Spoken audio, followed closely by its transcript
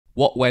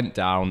What went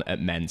down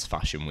at Men's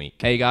Fashion Week?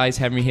 Hey guys,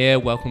 Henry here,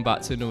 welcome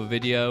back to another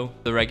video.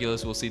 The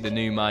regulars will see the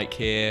new mic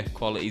here,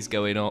 quality's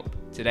going up.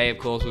 Today, of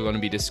course, we're going to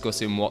be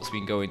discussing what's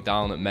been going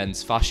down at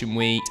Men's Fashion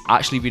Week. It's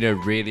actually been a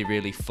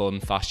really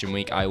fun fashion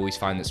week. I always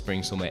find that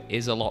spring summer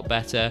is a lot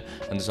better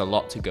and there's a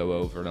lot to go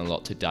over and a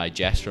lot to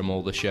digest from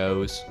all the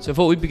shows. So I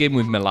thought we'd begin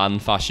with Milan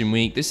Fashion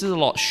Week. This is a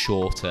lot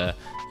shorter,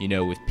 you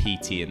know, with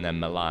PT and then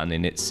Milan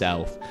in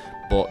itself.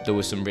 But there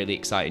were some really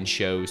exciting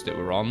shows that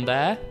were on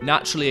there.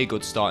 Naturally, a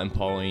good starting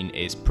point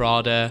is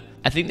Prada.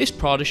 I think this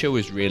Prada show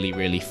was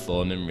really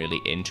fun and really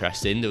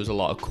interesting. There was a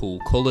lot of cool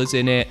colours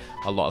in it,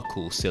 a lot of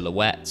cool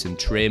silhouettes and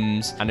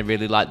trims, and I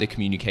really liked the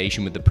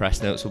communication with the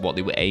press notes of what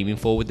they were aiming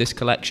for with this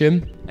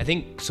collection. I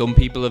think some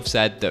people have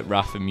said that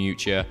Raf and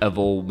Mucha have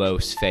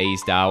almost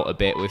phased out a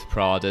bit with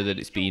Prada, that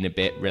it's been a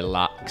bit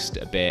relaxed,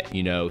 a bit,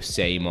 you know,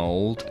 same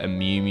old,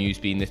 and Miu Miu's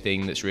been the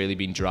thing that's really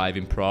been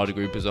driving Prada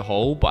Group as a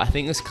whole, but I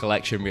think this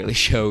collection really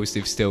shows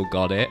they've still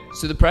got it.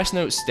 So the press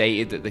notes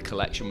stated that the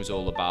collection was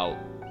all about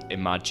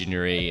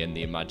imaginary and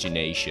the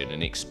imagination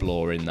and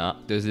exploring that.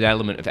 There's an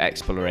element of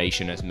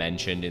exploration as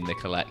mentioned in the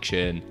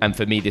collection, and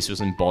for me this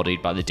was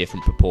embodied by the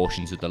different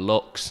proportions of the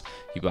looks.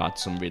 You had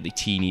some really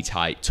teeny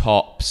tight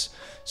tops,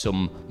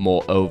 some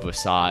more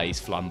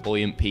oversized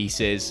flamboyant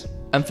pieces,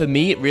 and for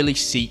me it really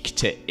seeked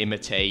to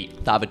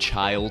imitate that of a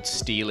child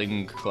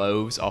stealing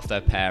clothes off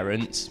their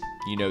parents.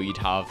 You know, you'd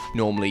have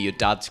normally your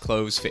dad's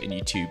clothes fitting you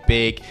too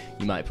big,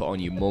 you might put on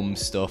your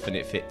mum's stuff and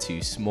it fit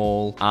too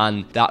small,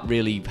 and that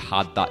really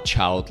had that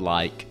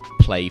childlike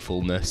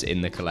playfulness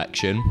in the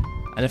collection.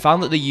 And I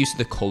found that the use of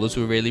the colours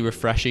were really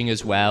refreshing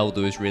as well.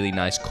 There was really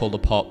nice colour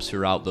pops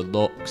throughout the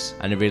looks,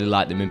 and I really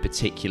liked them in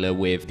particular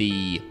with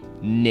the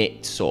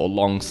knit sort of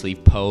long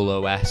sleeve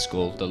polo-esque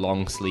or the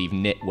long sleeve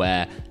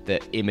knitwear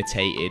that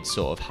imitated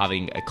sort of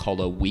having a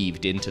collar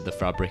weaved into the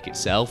fabric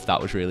itself.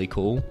 That was really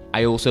cool.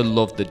 I also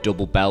loved the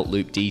double belt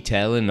loop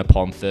detail, and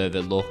upon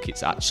further look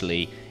it's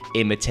actually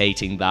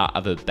imitating that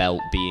of a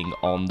belt being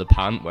on the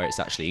pant where it's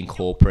actually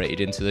incorporated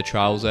into the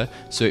trouser,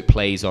 so it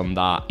plays on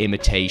that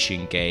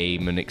imitation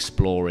game and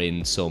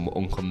exploring some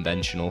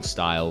unconventional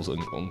styles and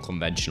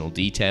unconventional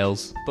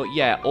details. But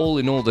yeah, all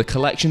in all the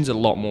collection's a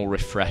lot more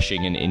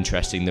refreshing and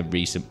interesting than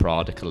recent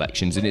Prada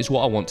collections, and it's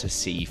what I want to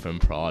see from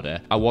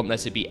Prada. I want there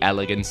to be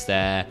elegance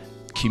there,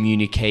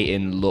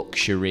 communicating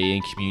luxury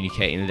and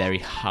communicating a very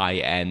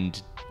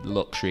high-end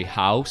luxury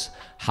house,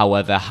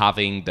 however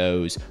having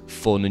those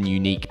fun and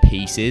unique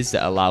pieces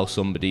that allow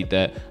somebody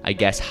that I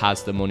guess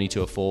has the money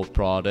to afford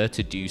Prada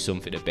to do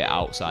something a bit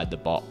outside the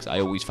box. I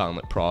always found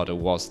that Prada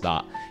was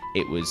that.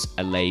 It was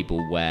a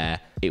label where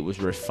it was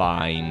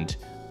refined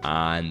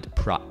and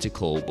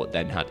practical, but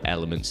then had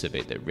elements of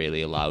it that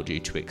really allowed you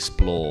to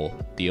explore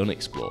the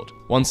unexplored.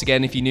 Once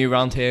again, if you're new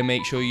around here,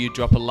 make sure you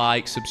drop a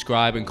like,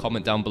 subscribe and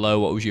comment down below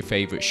what was your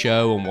favourite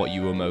show and what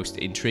you were most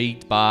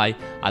intrigued by.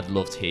 I'd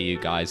love to hear you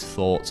guys'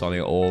 thoughts on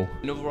it all.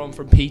 Another one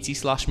from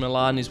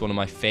PT/Milan is one of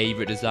my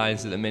favourite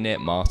designs at the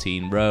minute,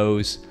 Martine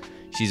Rose.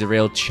 She's a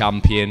real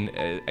champion,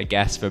 I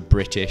guess, for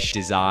British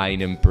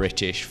design and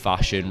British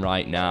fashion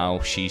right now.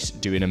 She's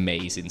doing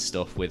amazing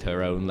stuff with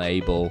her own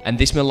label. And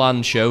this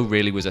Milan show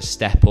really was a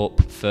step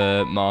up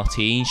for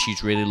Martine.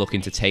 She's really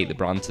looking to take the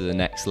brand to the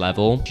next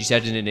level. She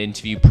said in an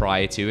interview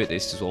prior to it,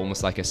 this was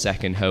almost like a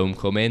second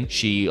homecoming.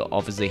 She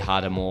obviously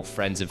had a more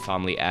friends and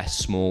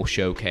family-esque small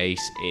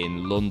showcase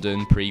in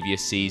London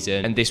previous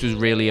season. And this was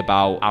really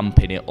about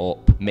amping it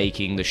up,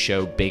 making the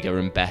show bigger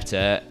and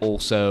better,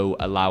 also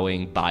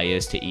allowing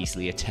buyers to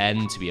easily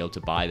attend to be able to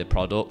buy the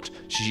product.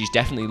 So she's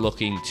definitely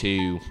looking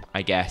to,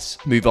 I guess,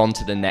 move on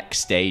to the next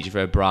stage of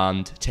her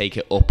brand, take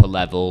it up a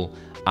level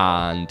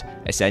and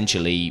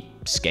essentially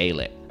scale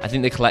it. I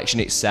think the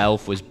collection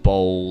itself was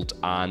bold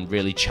and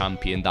really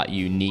championed that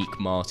unique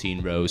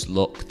Martine Rose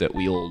look that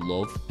we all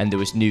love, and there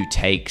was new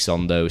takes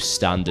on those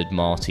standard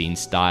Martine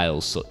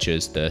styles such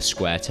as the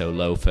square toe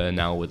loafer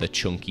now with a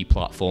chunky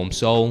platform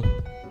sole.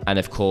 And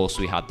of course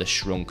we had the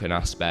shrunken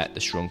aspect, the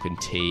shrunken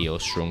tee or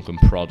shrunken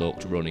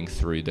product running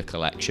through the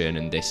collection,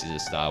 and this is a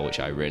style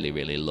which I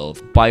really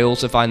love. But I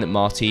also find that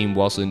Martine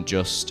wasn't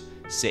just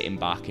sitting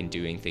back and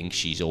doing things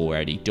she's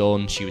already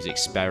done. She was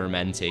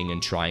experimenting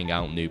and trying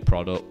out new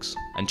products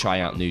and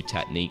trying out new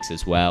techniques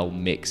as well,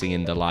 mixing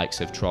in the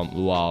likes of trompe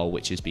l'oeil,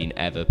 which has been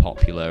ever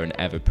popular and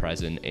ever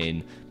present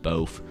in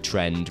both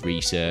trend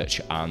research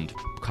and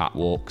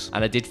catwalks.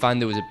 And I did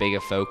find there was a bigger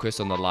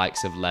focus on the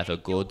likes of leather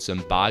goods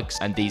and bags,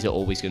 and these are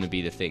always going to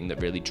be the thing that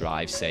really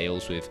drives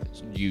sales with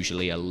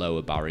usually a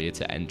lower barrier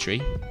to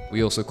entry.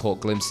 We also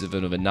caught glimpses of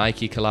another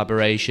Nike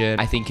collaboration.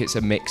 I think it's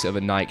a mix of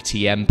a Nike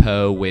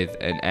Tiempo with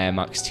an Air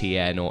Max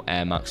TN or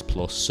Air Max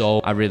Plus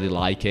sole. I really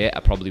like it.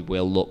 I probably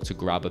will look to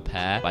grab a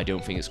pair, but I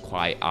don't think it's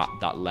quite at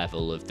that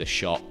level of the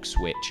Shocks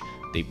which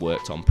they've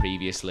worked on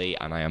previously,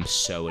 and I am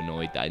so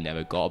annoyed that I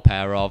never got a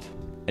pair of.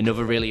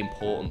 Another really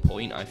important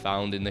point I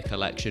found in the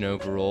collection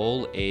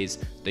overall is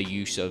the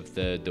use of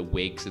the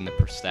wigs and the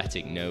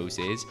prosthetic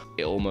noses.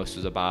 It almost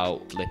was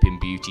about flipping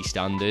beauty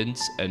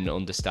standards and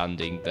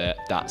understanding that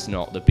that's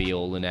not the be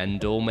all and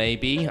end all.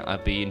 Maybe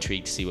I'd be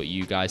intrigued to see what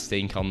you guys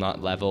think on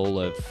that level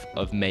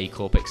of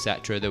makeup,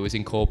 etc. that was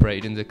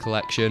incorporated in the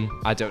collection.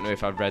 I don't know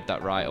if I've read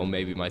that right, or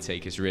maybe my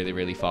take is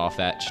really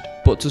far-fetched.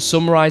 But to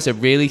summarize, I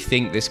really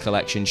think this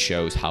collection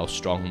shows how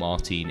strong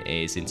Martine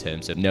is in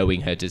terms of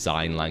knowing her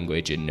design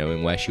language and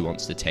knowing where she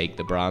wants to take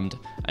the brand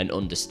and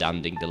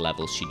understanding the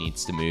levels she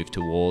needs to move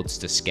towards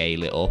to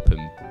scale it up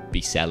and be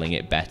selling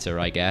it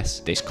better, I guess.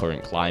 This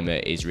current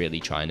climate is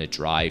really trying to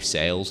drive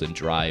sales and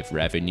drive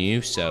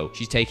revenue, so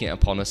she's taking it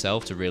upon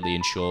herself to really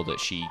ensure that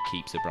she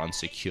keeps the brand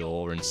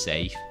secure and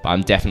safe. But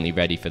I'm definitely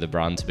ready for the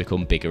brand to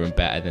become bigger and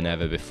better than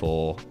ever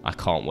before. I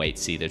can't wait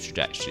to see the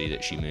trajectory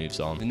that she moves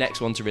on. The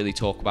next one to really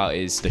talk about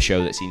is the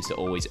show that seems to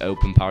always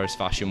open Paris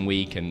Fashion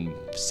Week and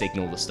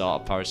signal the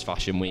start of Paris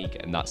Fashion Week,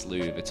 and that's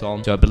Louis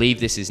Vuitton. So I believe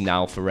this is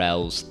now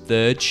Pharrell's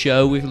third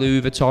show with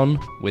Louis Vuitton,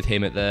 with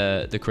him at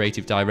the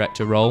creative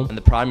director role. And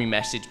the primary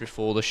message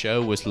before the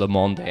show was Le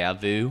Monde est à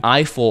vous.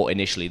 I thought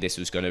initially this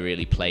was going to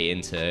really play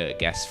into, I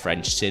guess,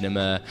 French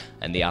cinema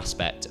and the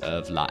aspect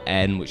of La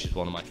Haine, which is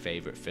one of my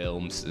favorite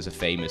films. There's a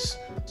famous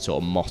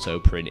sort of motto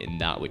print in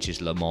that, which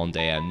is Le Monde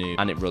est à nous,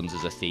 and it runs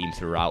as a theme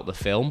throughout the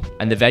film.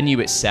 And the venue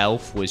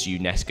itself was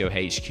UNESCO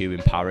HQ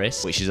in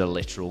Paris, which is a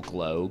literal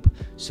globe.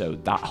 So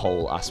that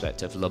whole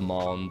aspect of Le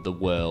Monde, the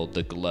world,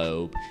 the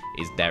globe,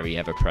 is very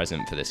ever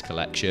present for this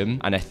collection.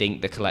 And I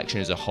think the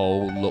collection as a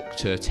whole looked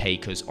to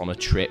take us on a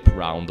trip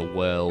around the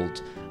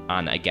world,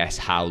 and I guess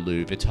how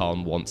Louis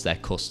Vuitton wants their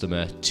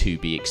customer to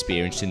be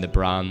experiencing the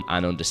brand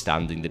and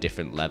understanding the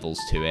different levels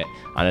to it.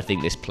 And I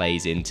think this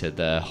plays into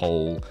the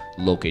whole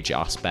luggage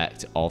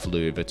aspect of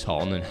Louis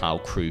Vuitton and how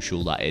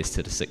crucial that is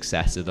to the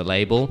success of the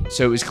label.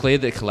 So it was clear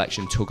that the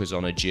collection took us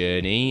on a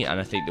journey, and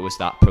I think there was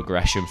that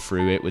progression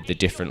through it with the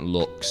different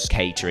looks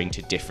catering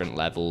to different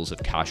levels of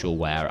casual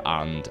wear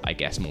and, I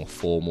guess, more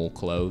formal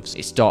clothes.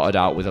 It started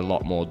out with a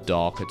lot more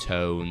darker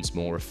tones,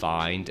 more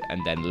refined,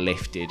 and then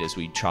lifted as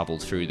we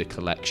travelled through the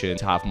collection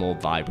to have more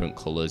vibrant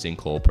colours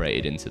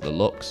incorporated into the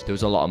looks. There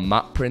was a lot of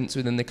matte prints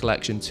within the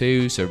collection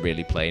too, so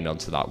really playing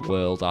onto that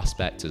world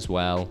aspect as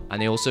well. And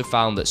they also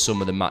found that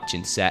some of the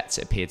matching sets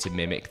appeared to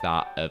mimic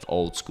that of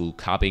old school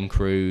cabin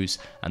crews,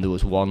 and there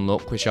was one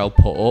look which I'll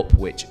put up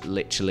which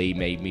literally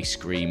made me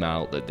scream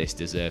out that this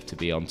deserved to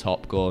be on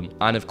Top Gun.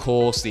 And of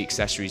course the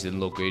accessories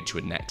and luggage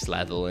were next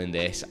level in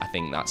this. I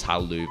think that's how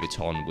Louis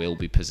Vuitton will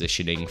be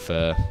positioning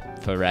for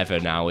forever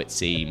now, it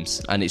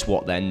seems, and it's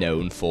what they're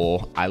known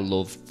for. I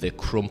love the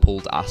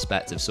crumpled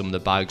aspect of some of the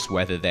bags,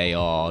 whether they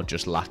are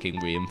just lacking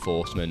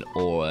reinforcement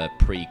or are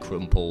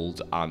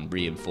pre-crumpled and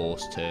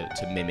reinforced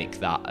to mimic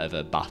that of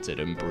a battered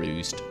and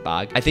bruised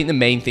bag. I think the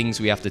main things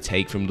we have to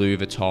take from Louis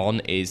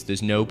Vuitton is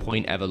there's no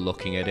point ever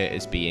looking at it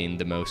as being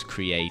the most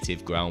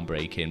creative,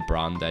 groundbreaking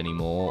brand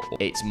anymore.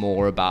 It's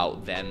more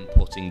about them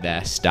putting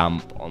their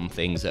stamp on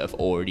things that have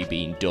already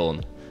been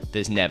done.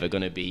 There's never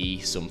going to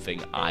be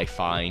something, I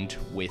find,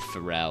 with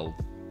Pharrell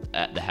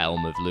at the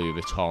helm of Louis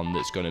Vuitton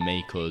that's going to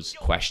make us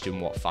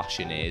question what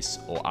fashion is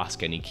or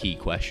ask any key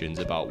questions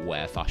about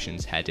where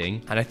fashion's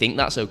heading. And I think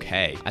that's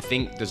okay. I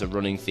think there's a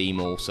running theme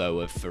also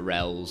of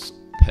Pharrell's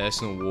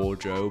personal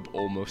wardrobe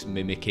almost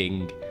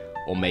mimicking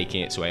or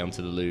making its way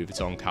onto the Louis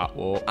Vuitton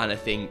catwalk. And I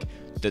think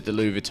that the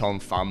Louis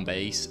Vuitton fan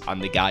base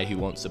and the guy who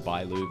wants to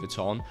buy Louis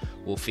Vuitton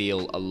will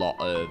feel a lot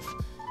of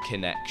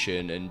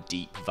connection and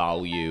deep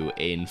value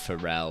in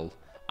Pharrell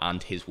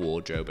and his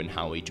wardrobe and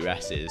how he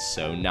dresses,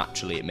 so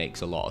naturally it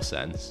makes a lot of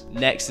sense.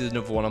 Next is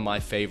another one of my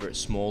favourite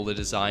smaller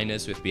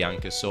designers with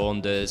Bianca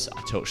Saunders. I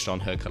touched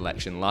on her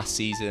collection last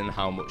season,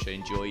 how much I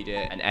enjoyed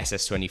it, and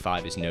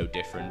SS25 is no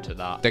different to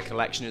that. The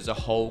collection as a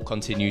whole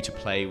continued to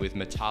play with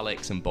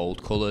metallics and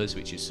bold colours,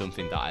 which is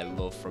something that I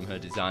love from her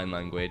design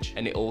language,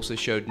 and it also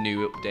showed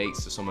new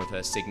updates to some of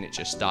her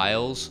signature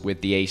styles,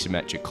 with the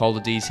asymmetric collar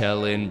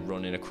detailing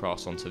running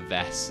across onto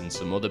vests and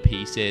some other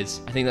pieces.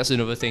 I think that's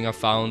another thing I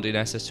found in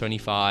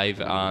SS25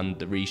 and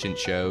the recent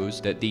shows,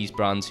 that these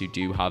brands who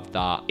do have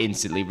that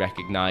instantly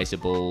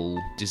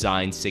recognizable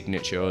design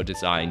signature or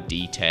design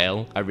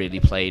detail are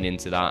really playing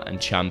into that and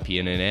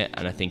championing it,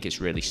 and I think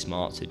it's really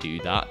smart to do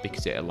that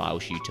because it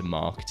allows you to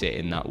market it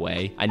in that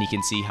way. And you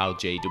can see how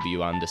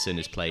JW Anderson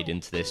has played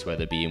into this,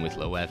 whether being with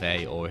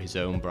Loewe or his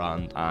own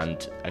brand,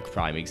 and a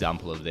prime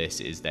example of this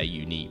is their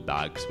unique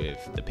bags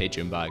with the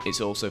pigeon bag.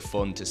 It's also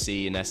fun to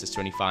see in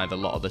SS25 a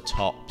lot of the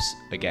tops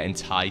are getting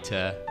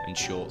tighter and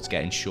shorts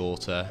getting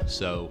shorter,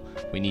 so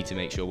we need to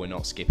make sure we're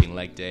not skipping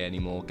leg day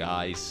anymore,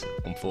 guys.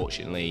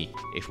 Unfortunately,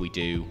 if we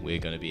do, we're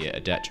going to be at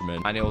a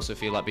detriment. And I also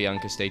feel like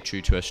Bianca stayed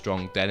true to her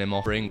strong denim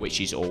offering, which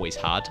she's always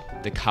had.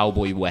 The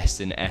cowboy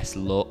western-esque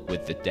look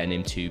with the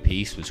denim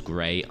two-piece was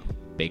great.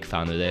 big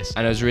fan of this.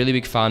 And I was a really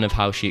big fan of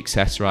how she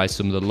accessorized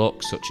some of the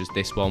looks, such as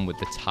this one with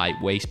the tight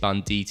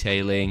waistband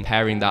detailing.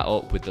 Pairing that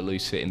up with the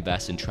loose fitting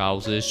vest and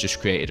trousers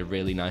just created a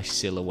really nice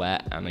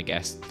silhouette, and I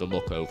guess the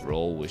look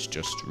overall was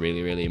just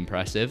really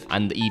impressive.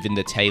 And even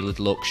the tailored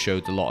look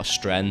showed a lot of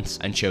strengths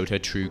and showed her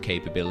true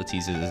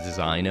capabilities as a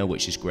designer,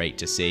 which is great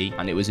to see.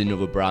 And it was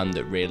another brand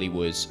that really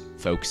was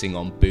focusing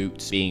on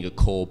boots being a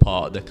core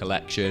part of the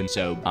collection.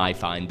 So I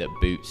find that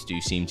boots do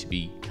seem to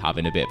be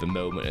having a bit of a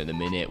moment at the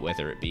minute,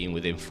 whether it being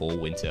within fall,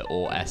 winter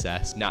or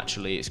SS.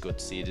 Naturally, it's good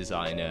to see a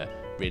designer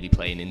really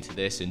playing into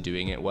this and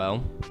doing it well,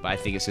 but I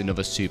think it's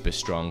another super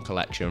strong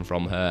collection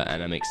from her,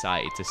 and I'm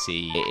excited to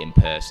see it in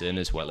person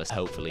as well as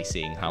hopefully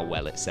seeing how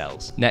well it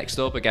sells. Next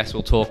up, I guess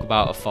we'll talk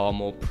about a far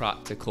more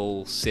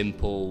practical,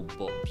 simple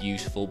but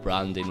beautiful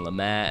brand in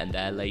Lemaire and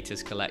their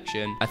latest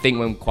collection. I think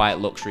when quiet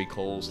luxury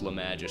calls,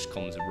 Lemaire just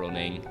comes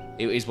running.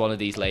 It is one of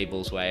these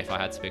labels where if I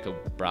had to pick a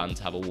brand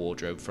to have a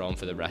wardrobe from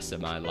for the rest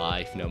of my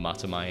life, no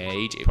matter my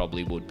age, it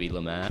probably would be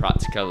Lemaire.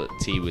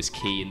 Practicality was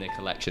key in the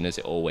collection, as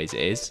it always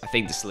is. I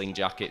think the sling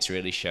jackets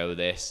really show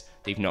this.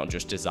 They've not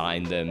just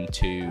designed them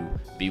to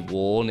be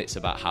worn, it's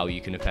about how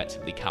you can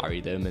effectively carry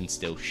them and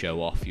still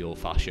show off your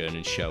fashion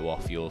and show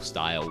off your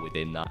style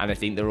within that. And I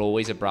think they're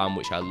always a brand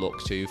which I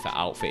look to for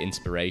outfit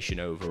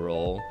inspiration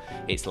overall.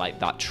 It's like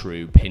that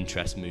true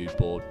Pinterest mood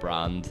board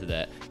brand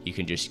that you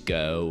can just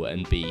go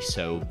and be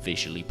so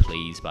visually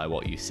pleased by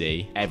what you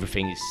see.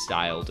 Everything is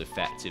styled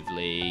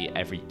effectively,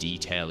 every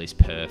detail is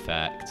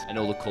perfect, and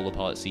all the colour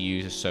palettes they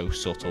use are so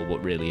subtle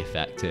but really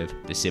effective.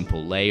 The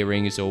simple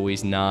layering is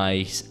always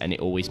nice, and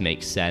it always makes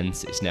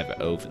sense. It's never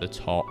over the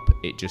top.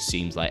 It just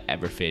seems like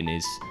everything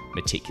is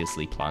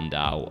meticulously planned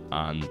out,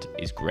 and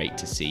is great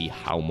to see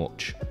how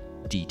much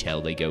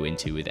detail they go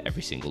into with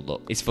every single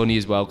look. It's funny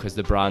as well because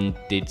the brand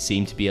did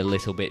seem to be a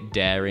little bit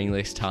daring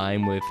this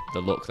time with the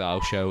look that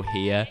I'll show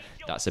here.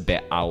 That's a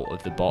bit out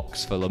of the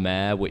box for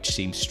Lemaire, which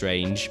seems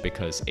strange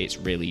because it's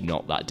really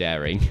not that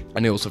daring.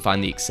 And I also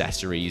find the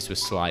accessories were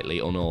slightly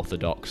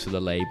unorthodox for the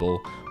label,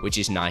 which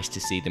is nice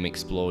to see them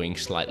exploring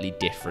slightly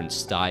different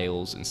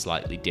styles and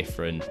slightly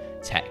different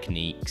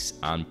techniques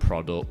and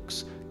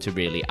products to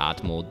really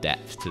add more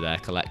depth to their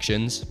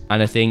collections.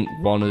 And I think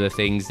one of the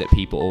things that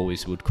people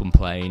always would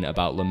complain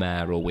about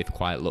Lemaire or with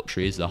quiet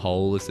luxury as a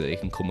whole is that they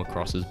can come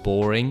across as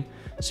boring.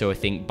 So I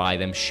think by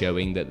them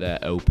showing that they're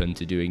open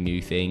to doing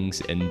new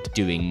things and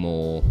doing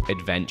more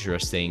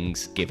adventurous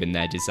things given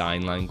their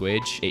design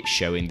language, it's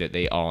showing that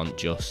they aren't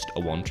just a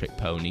one-trick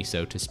pony,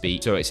 so to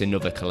speak. So it's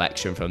another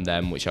collection from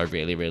them which I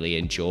really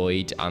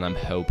enjoyed, and I'm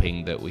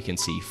hoping that we can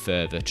see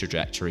further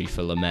trajectory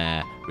for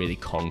Lemaire really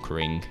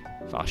conquering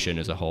fashion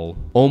as a whole.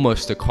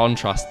 Almost a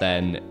contrast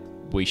then,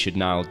 we should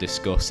now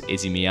discuss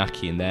Issey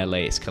Miyake and their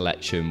latest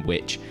collection,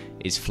 which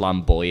is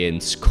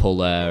flamboyance,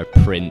 colour,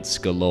 prints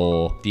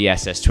galore. The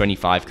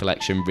SS25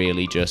 collection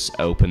really just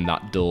opened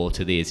that door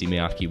to the Issey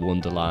Miyake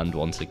wonderland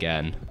once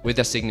again. With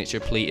their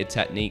signature pleated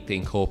technique, they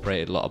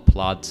incorporated a lot of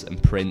plaids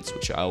and prints,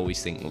 which I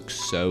always think looks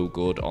so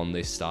good on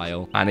this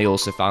style. And I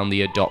also found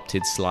the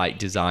adopted slight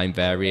design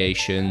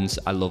variations.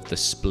 I love the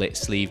split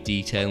sleeve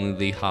detailing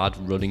they had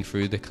running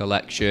through the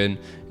collection.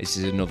 This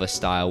is another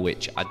style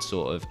which I'd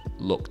sort of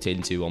looked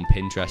into on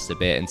Pinterest a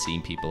bit and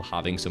seen people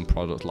having some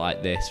product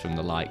like this from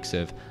the likes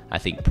of, I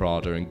think,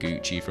 Prada and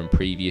Gucci from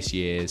previous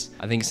years.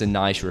 I think it's a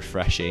nice,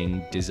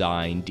 refreshing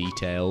design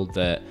detail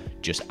that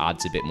just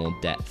adds a bit more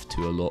depth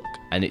to a look,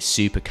 and it's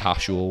super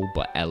casual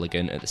but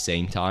elegant at the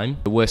same time.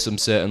 There were some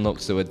certain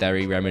looks that were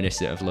very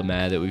reminiscent of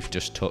Lemaire that we've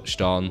just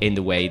touched on in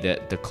the way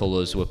that the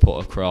colours were put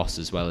across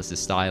as well as the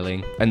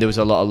styling. And there was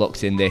a lot of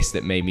looks in this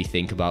that made me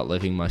think about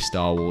living my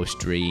Star Wars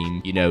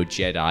dream, you know,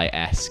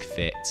 Jedi-esque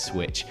fits,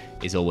 which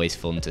is always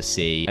fun to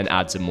see and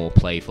adds a more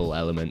playful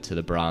element to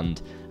the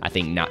brand. I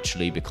think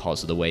naturally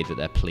because of the way that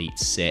their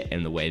pleats sit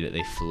and the way that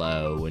they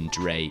flow and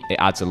drape, it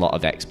adds a lot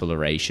of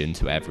exploration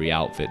to every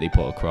outfit they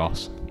put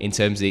across. In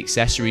terms of the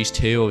accessories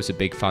too, I was a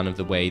big fan of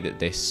the way that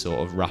this sort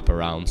of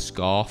wraparound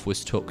scarf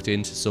was tucked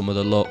into some of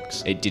the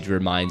looks. It did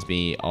remind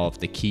me of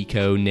the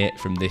Kiko knit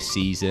from this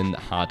season that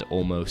had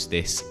almost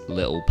this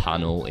little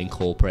panel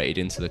incorporated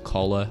into the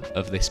collar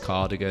of this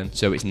cardigan.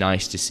 So it's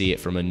nice to see it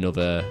from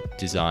another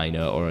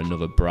designer or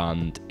another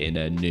brand in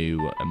a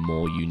new and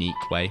more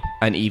unique way.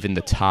 And even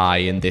the tie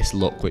in this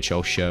look, which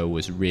I'll show,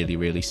 was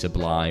really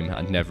sublime.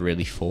 I'd never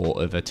really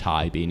thought of a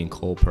tie being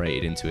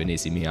incorporated into an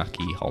Issey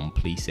Miyake Homme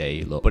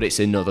Plisse look. But it's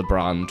another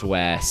brand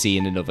where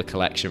seeing another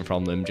collection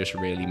from them just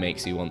really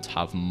makes you want to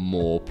have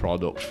more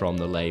product from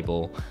the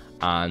label,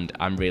 and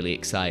I'm really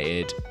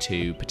excited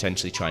to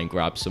potentially try and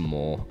grab some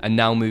more. And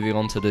now moving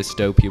on to the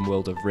dystopian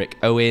world of Rick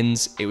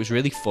Owens, it was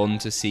really fun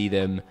to see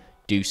them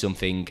do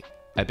something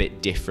a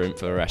bit different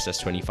for our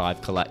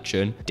SS25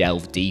 collection,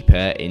 delve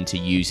deeper into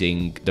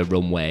using the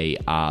runway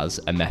as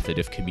a method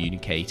of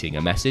communicating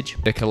a message.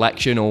 The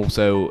collection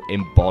also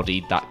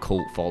embodied that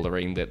cult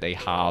following that they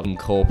have,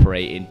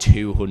 incorporating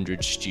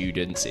 200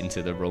 students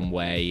into the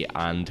runway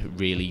and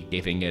really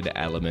giving an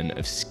element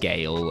of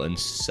scale and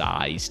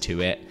size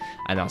to it.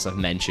 And as I've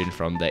mentioned,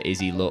 from the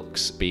Issey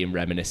looks being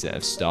reminiscent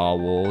of Star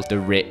Wars, the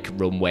Rick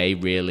runway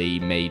really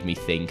made me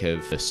think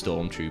of the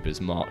stormtroopers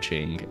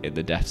marching in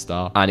the Death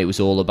Star. And it was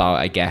all about,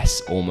 I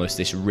guess, almost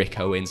this Rick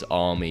Owens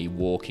army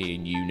walking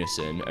in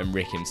unison. And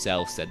Rick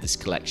himself said this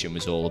collection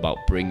was all about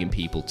bringing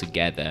people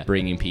together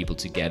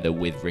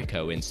with Rick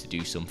Owens to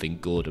do something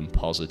good and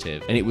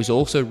positive. And it was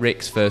also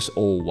Rick's first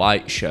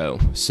all-white show,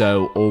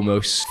 so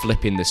almost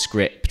flipping the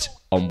script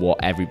on what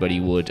everybody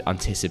would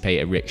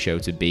anticipate a Rick show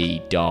to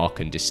be, dark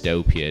and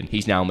dystopian.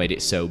 He's now made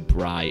it so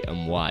bright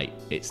and white.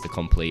 It's the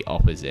complete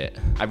opposite.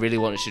 I really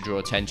wanted to draw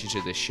attention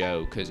to this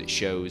show because it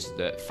shows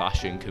that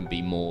fashion can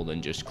be more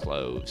than just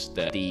clothes,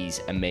 that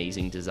these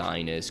amazing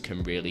designers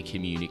can really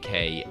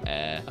communicate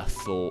a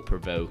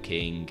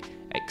thought-provoking,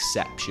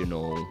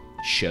 exceptional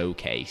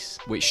showcase,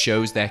 which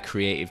shows their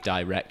creative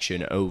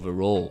direction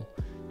overall.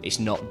 It's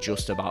not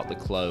just about the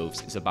clothes,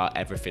 it's about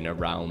everything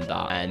around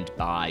that, and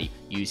by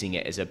using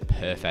it as a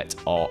perfect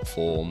art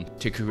form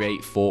to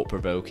create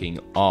thought-provoking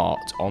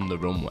art on the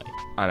runway,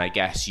 and I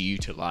guess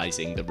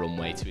utilising the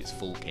runway to its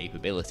full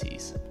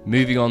capabilities.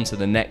 Moving on to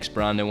the next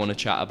brand I want to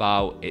chat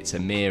about, it's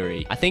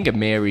Amiri. I think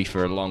Amiri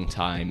for a long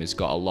time has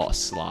got a lot of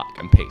slack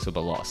and picks up a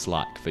lot of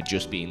slack for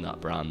just being that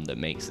brand that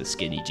makes the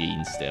skinny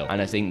jeans still.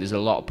 And I think there's a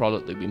lot of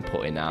product they've been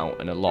putting out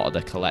and a lot of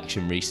the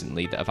collection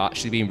recently that have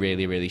actually been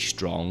really, really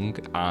strong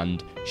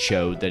and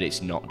showed that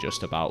it's not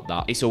just about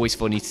that. It's always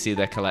funny to see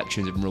their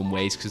collections and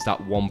runways because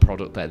that one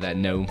product that they're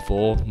known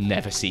for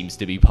never seems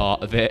to be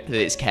part of it.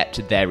 It's kept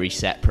very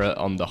separate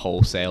on the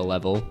wholesale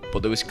level,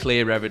 but there was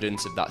clear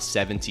evidence of that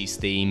 70s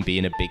theme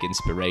being a big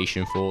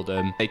inspiration for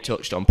them. They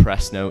touched on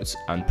press notes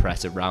and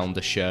press around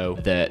the show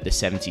that the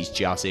 70s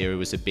jazz era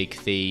was a big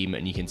theme,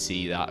 and you can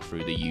see that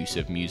through the use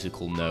of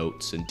musical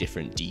notes and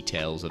different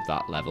details of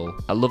that level.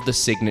 I love the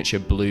signature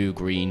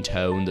blue-green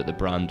tone that the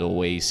brand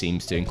always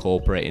seems to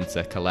incorporate into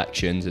their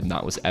collections, and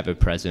that was ever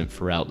present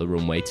throughout the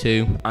runway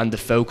too. And the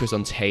focus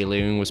on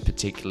tailoring was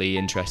particularly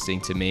interesting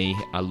to me.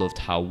 I loved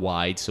how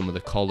wide some of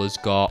the collars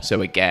got,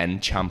 so again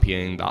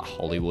championing that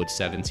Hollywood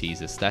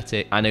 70s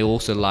aesthetic. And I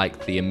also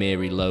liked the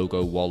Amiri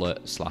logo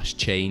wallet /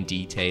 chain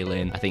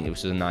detailing. I think it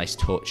was a nice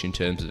touch in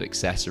terms of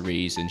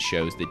accessories and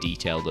shows the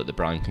detail that the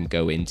brand can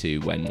go into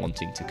when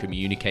wanting to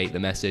communicate the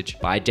message.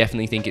 But I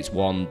definitely think it's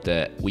one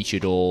that we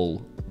should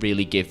all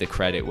really give the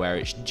credit where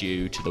it's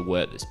due to the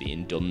work that's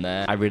being done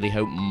there. I really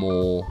hope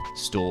more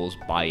stores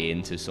buy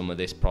into some of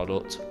this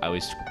product. I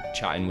was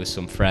chatting with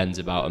some friends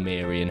about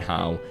Amiri and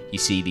how you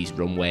see these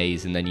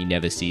runways and then you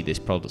never see this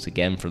product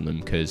again from them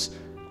because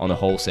on a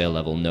wholesale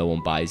level no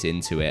one buys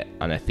into it.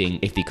 And I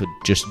think if they could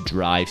just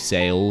drive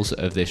sales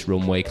of this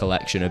runway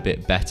collection a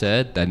bit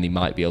better, then they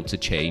might be able to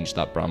change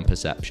that brand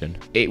perception.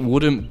 It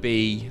wouldn't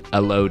be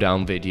a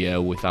lowdown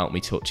video without me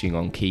touching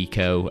on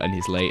Kiko and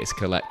his latest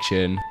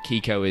collection.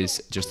 Kiko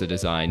is just a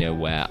designer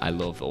where I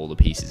love all the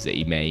pieces that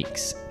he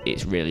makes.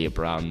 It's really a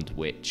brand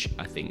which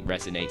I think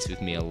resonates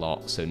with me a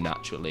lot, so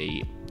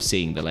naturally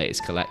seeing the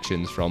latest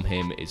collections from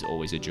him is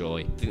always a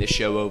joy. I think the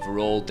show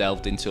overall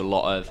delved into a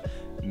lot of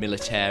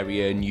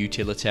militarian,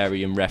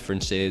 utilitarian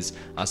references,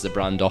 as the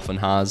brand often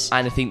has,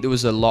 and I think there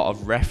was a lot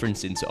of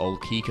reference into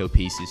old Kiko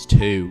pieces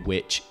too,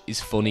 which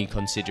is funny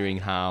considering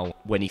how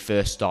when he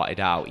first started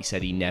out he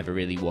said he never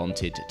really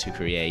wanted to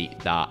create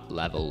that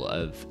level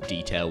of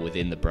detail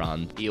within the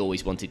brand. He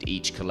always wanted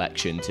each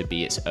collection to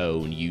be its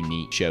own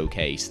unique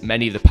showcase.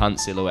 Many of the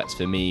pant silhouettes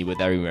for me were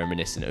very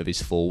reminiscent of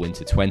his fall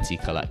winter 20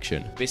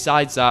 collection.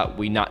 Besides that,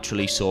 we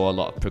naturally saw a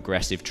lot of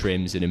progressive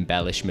trims and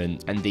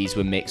embellishment, and these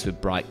were mixed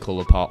with bright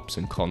colour pops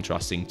and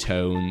contrasting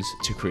tones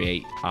to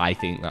create, I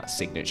think, that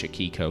signature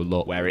Kiko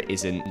look where it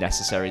isn't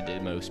necessarily the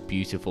most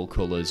beautiful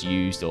colours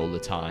used all the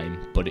time,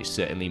 but it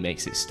certainly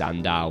makes it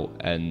stand out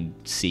and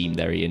seem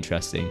very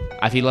interesting.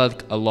 I feel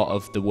like a lot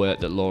of the work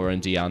that Laura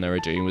and Deanna are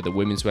doing with the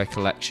women's wear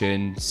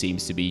collection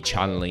seems to be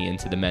channeling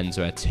into the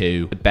menswear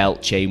too. The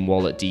belt, chain,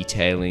 wallet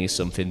detailing is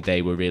something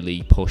they were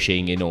really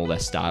pushing in all their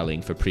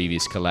styling for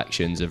previous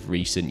collections of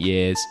recent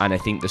years, and I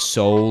think the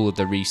sole of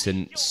the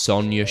recent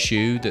Sonia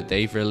shoe that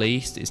they've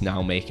released is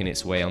now making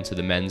its way onto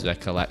the menswear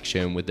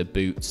collection with the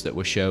boots that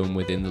were shown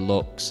within the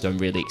looks. So I'm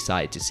really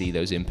excited to see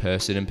those in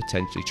person and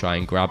potentially try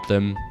and grab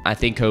them. I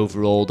think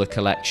overall the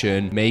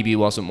collection maybe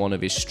wasn't one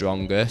of his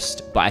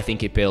strongest, but I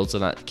think it builds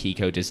on that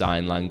Kiko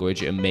design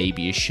language and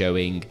maybe is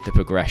showing the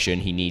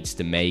progression he needs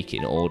to make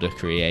in order to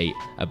create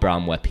a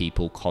brand where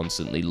people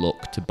constantly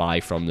look to buy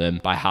from them.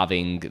 By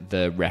having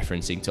the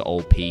referencing to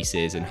old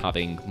pieces and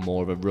having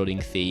more of a running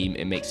theme,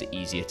 it makes it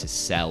easier to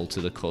sell to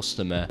the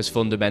customer, because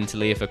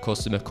fundamentally if a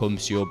customer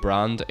comes to your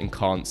brand and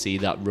can't see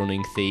that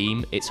running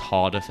theme, it's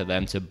harder for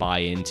them to buy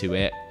into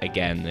it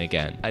again and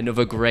again.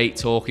 Another great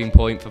talking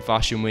point for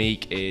Fashion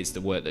Week is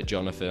the work that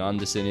Jonathan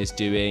Anderson is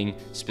doing.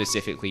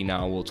 Specifically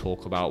now we'll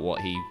talk about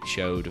what he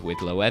showed with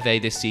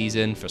Loewe this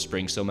season for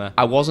spring summer.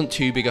 I wasn't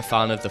too big a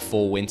fan of the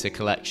fall winter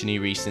collection he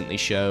recently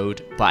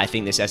showed, but I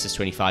think this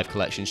SS25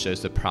 collection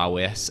shows the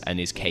prowess and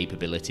his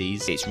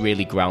capabilities. It's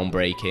really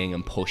groundbreaking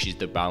and pushes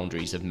the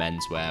boundaries of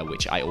menswear,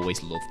 which I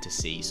always love to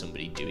see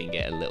somebody doing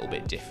it a little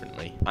bit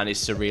differently. And his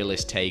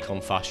surrealist take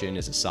on fashion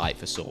is a sight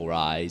for sore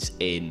eyes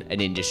in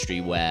an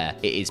industry where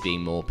it is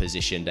being more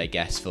positioned, I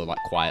guess, for like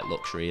quiet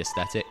luxury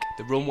aesthetic.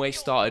 The runway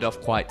started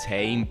off quite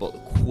tame, but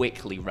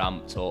quickly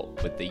ramped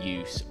up with the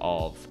use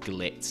of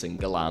glitz and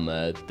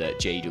glamour that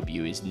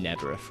JW is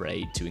never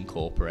afraid to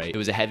incorporate. There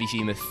was a heavy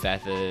theme of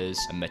feathers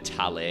and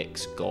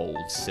metallics,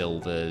 gold,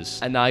 silvers,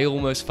 and I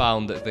almost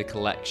found that the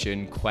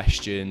collection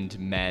questioned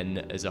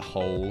men as a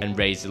whole and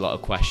raised a lot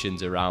of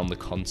questions around the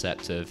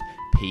concept of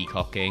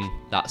peacocking,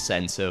 that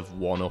sense of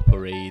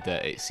one-uppery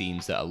that it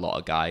seems that a lot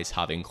of guys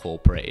have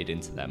incorporated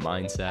into their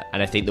mindset.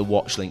 And I think the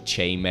watch link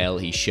chainmail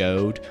he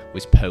showed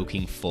was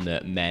poking fun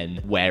at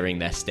men wearing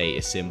their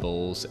status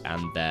symbols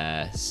and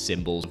their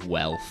symbols of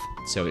wealth,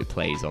 so it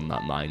plays on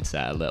that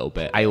mindset a little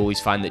bit. I always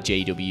find that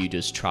JW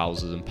does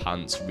trousers and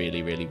pants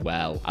really, really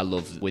well. I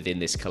love within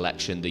this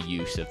collection the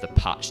use of the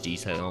patch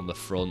detail on the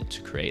front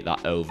to create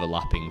that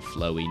overlapping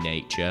flowy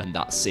nature, and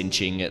that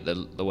cinching at the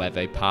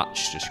Loewe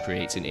patch just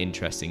creates an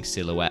interesting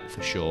silhouette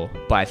for sure.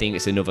 But I think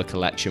it's another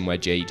collection where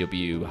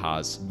JW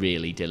has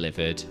really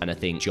delivered, and I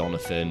think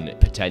Jonathan,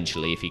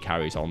 potentially if he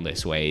carries on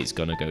this way, is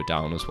going to go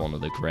down as one of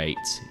the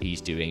greats.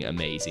 He's doing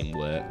amazing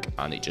work,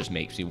 and it just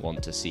makes me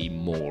want to see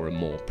more and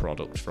more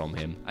product from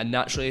him. And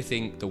naturally I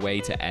think the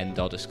way to end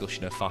our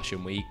discussion of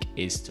Fashion Week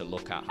is to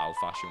look at how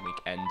Fashion Week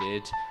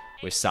ended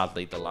with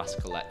sadly the last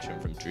collection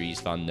from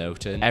Dries Van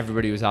Noten.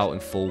 Everybody was out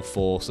in full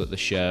force at the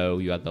show.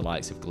 You had the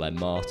likes of Glenn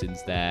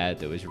Martins there.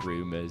 There was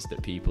rumours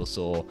that people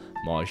saw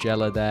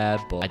Margiela there,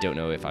 but I don't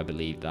know if I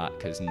believe that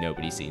because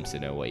nobody seems to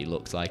know what he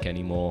looks like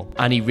anymore.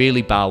 And he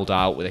really bowed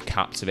out with a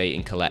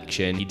captivating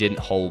collection. He didn't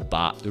hold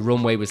back. The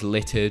runway was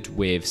littered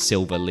with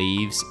silver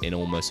leaves in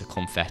almost a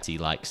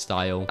confetti-like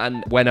style.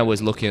 And when I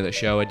was looking at the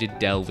show, I did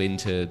delve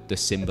into the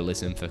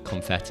symbolism for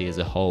confetti as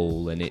a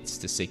whole, and it's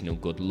to signal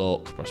good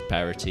luck,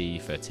 prosperity,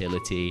 fertility.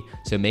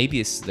 So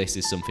maybe this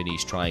is something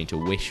he's trying to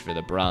wish for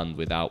the brand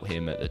without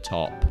him at the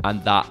top.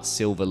 And that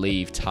silver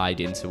leaf tied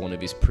into one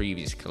of his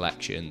previous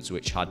collections,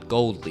 which had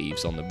gold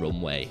leaves on the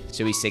runway.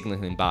 So he's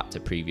signaling back to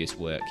previous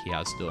work he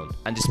has done.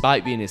 And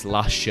despite being his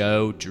last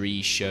show,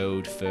 Dries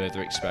showed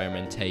further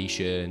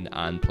experimentation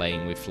and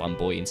playing with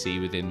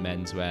flamboyancy within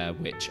menswear,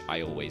 which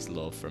I always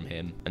love from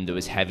him. And there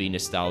was heavy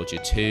nostalgia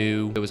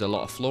too. There was a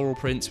lot of floral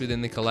prints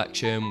within the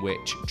collection,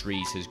 which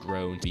Dries has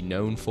grown to be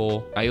known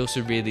for. I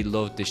also really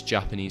loved this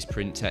Japanese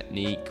print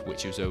technique,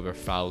 which was over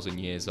 1,000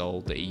 years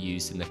old, that he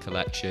used in the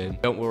collection.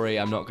 Don't worry,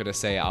 I'm not going to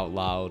say it out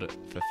loud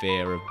for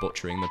fear of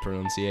butchering the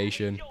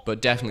pronunciation,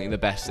 but definitely the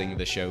best thing of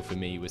the show for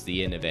me was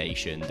the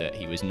innovation that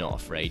he was not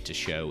afraid to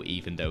show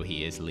even though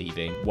he is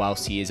leaving.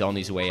 Whilst he is on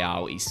his way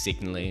out, he's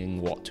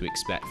signalling what to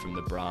expect from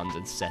the brand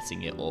and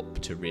setting it up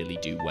to really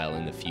do well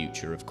in the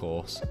future, of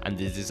course. And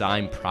the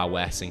design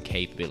prowess and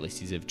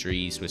capabilities of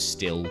Dries was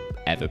still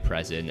ever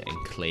present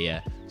and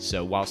clear.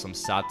 So whilst I'm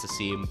sad to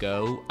see him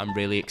go, I'm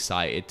really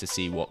excited to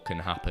see what can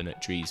happen at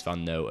Dries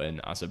Van Noten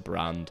as a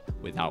brand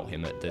without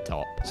him at the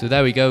top. So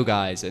there we go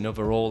guys,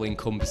 another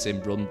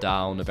all-encompassing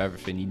rundown of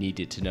everything you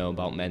needed to know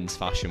about Men's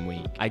Fashion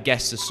Week. I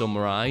guess to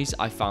summarise,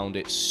 I found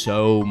it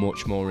so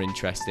much more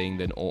interesting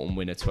than Autumn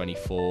Winter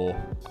 24.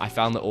 I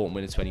found that Autumn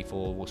Winter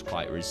 24 was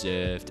quite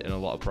reserved and a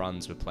lot of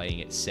brands were playing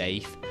it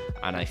safe,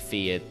 and I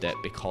feared that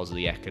because of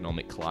the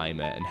economic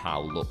climate and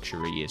how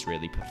luxury is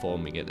really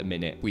performing at the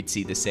minute, we'd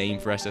see the same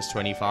for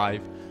SS25.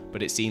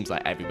 But it seems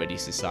like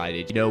everybody's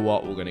decided, you know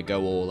what, we're going to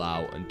go all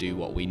out and do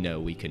what we know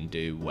we can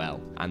do well,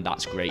 and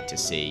that's great to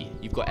see.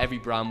 You've got every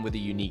brand with a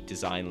unique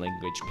design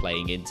language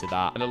playing into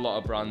that, and a lot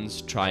of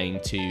brands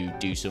trying to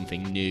do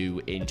something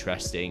new,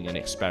 interesting and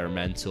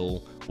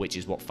experimental, which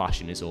is what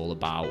fashion is all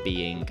about,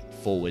 being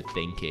forward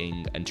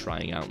thinking and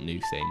trying out new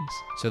things.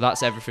 So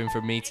that's everything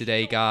from me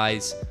today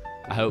guys.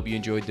 I hope you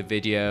enjoyed the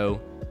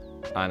video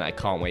and I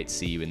can't wait to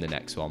see you in the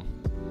next one.